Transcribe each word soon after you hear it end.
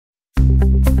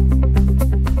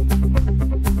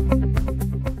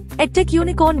EdTech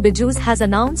unicorn BYJU'S has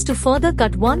announced to further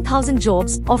cut 1,000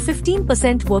 jobs or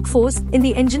 15% workforce in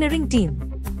the engineering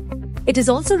team. It is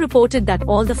also reported that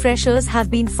all the freshers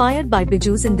have been fired by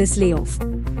BYJU'S in this layoff.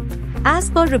 As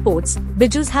per reports,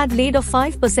 BYJU'S had laid off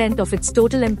 5% of its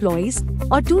total employees,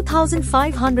 or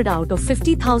 2,500 out of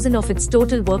 50,000 of its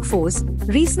total workforce,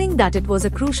 reasoning that it was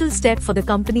a crucial step for the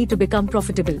company to become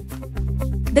profitable.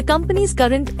 The company's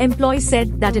current employees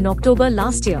said that in October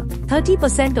last year,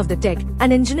 30% of the tech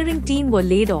and engineering team were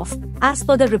laid off, as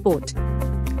per the report.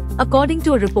 According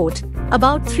to a report,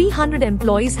 about 300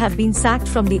 employees have been sacked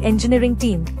from the engineering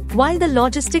team, while the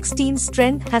logistics team's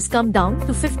strength has come down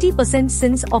to 50%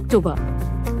 since October.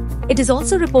 It is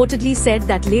also reportedly said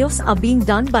that layoffs are being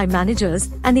done by managers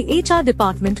and the HR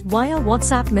department via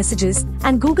WhatsApp messages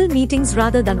and Google Meetings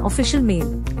rather than official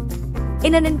mail.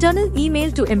 In an internal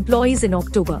email to employees in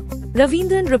October,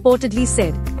 Ravindran reportedly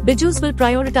said, BYJU'S will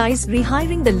prioritize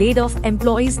rehiring the laid-off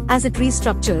employees as it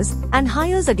restructures and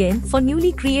hires again for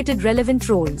newly created relevant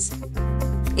roles.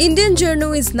 Indian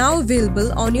Journo is now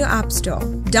available on your App Store.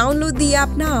 Download the app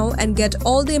now and get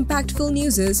all the impactful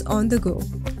news on the go.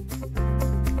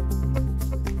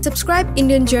 Subscribe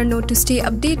Indian Journo to stay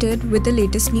updated with the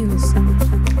latest news.